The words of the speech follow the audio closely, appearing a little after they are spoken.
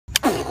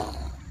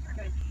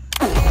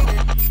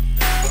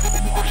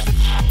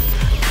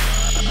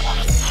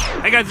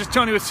guys, it's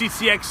Tony with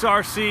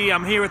CCxRC.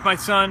 I'm here with my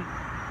son,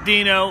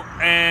 Dino,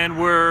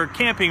 and we're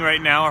camping right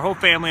now, our whole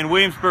family in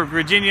Williamsburg,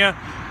 Virginia.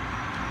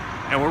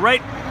 And we're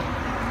right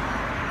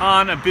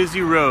on a busy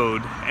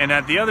road, and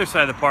at the other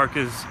side of the park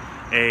is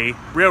a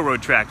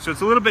railroad track. So it's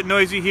a little bit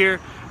noisy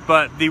here,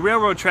 but the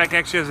railroad track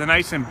actually has a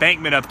nice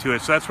embankment up to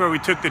it, so that's where we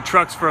took the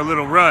trucks for a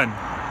little run.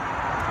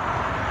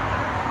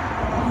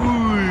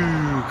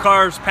 Ooh,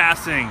 cars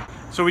passing.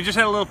 So we just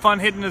had a little fun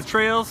hitting the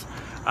trails,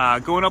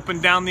 going up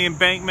and down the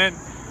embankment,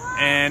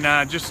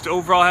 and just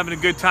overall having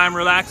a good time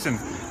relaxing.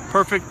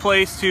 Perfect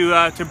place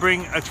to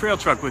bring a trail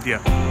truck with you.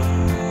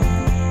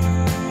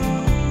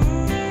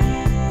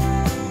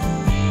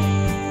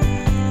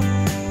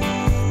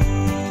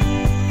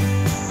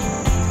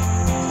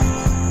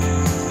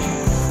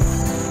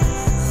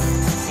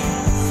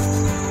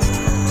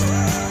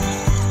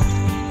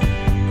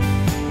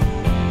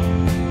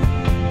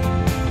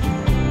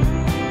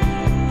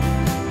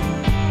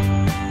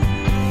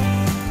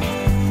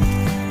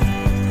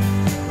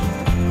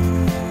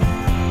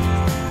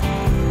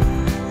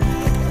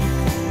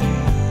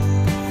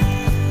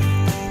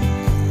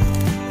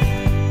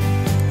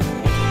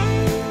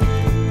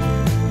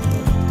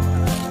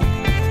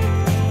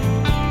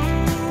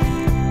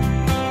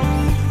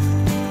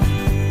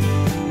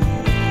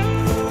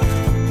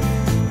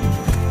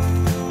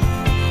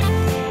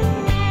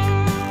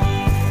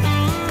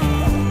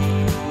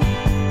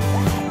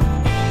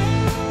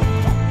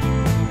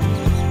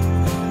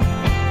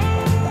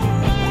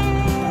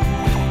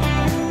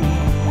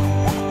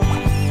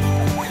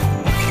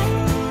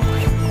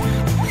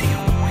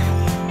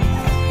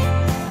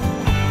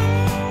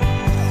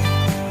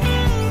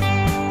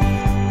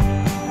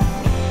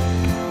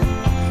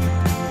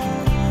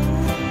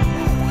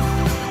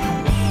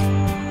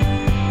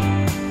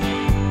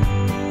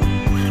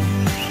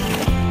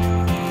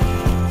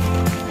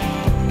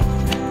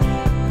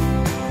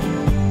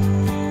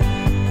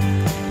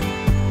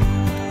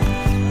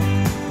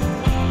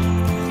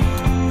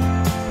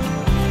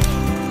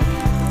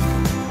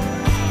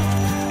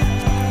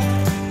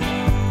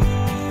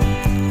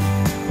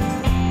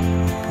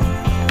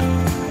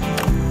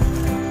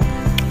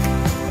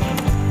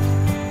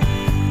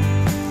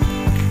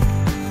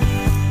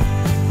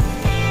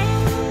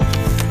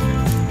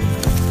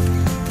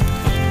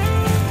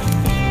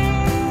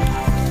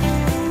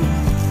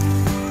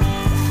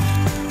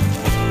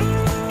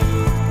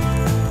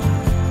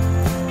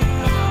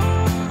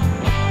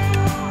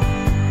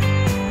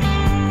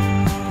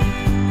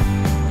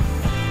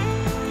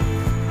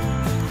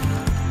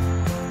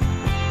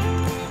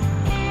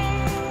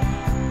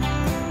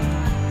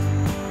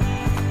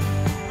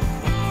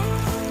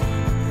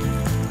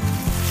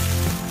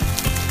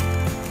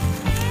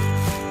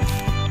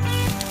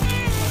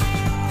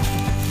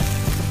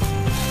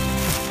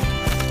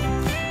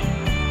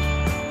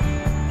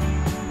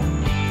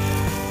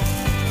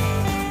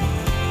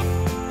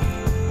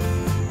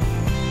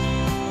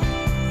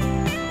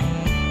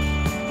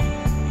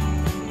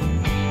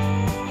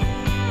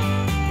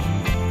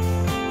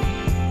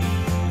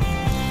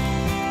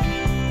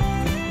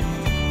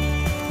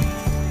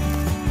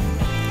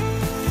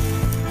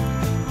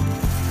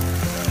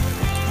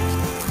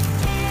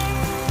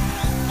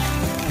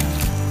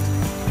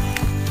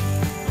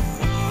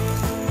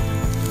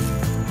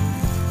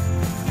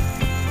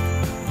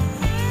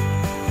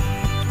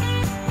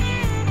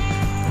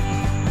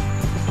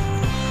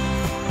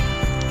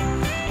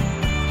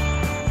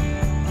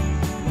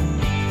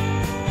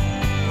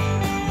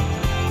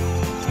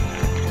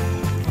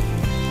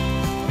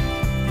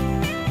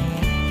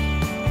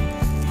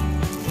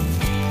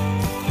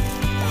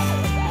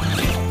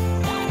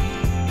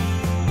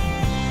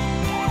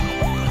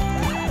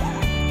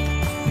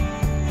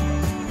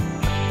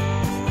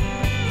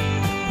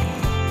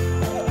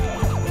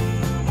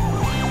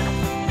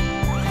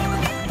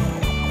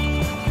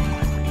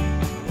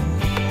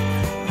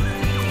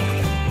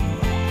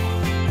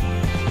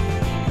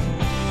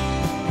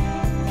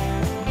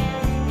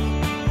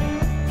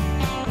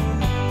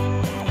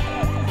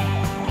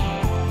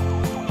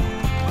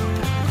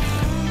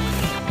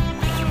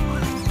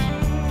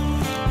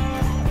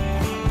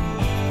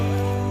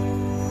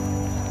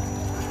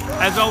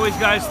 As always,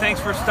 guys, thanks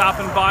for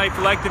stopping by. If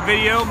you like the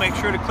video, make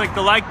sure to click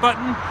the like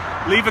button,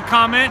 leave a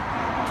comment,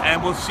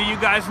 and we'll see you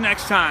guys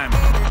next time.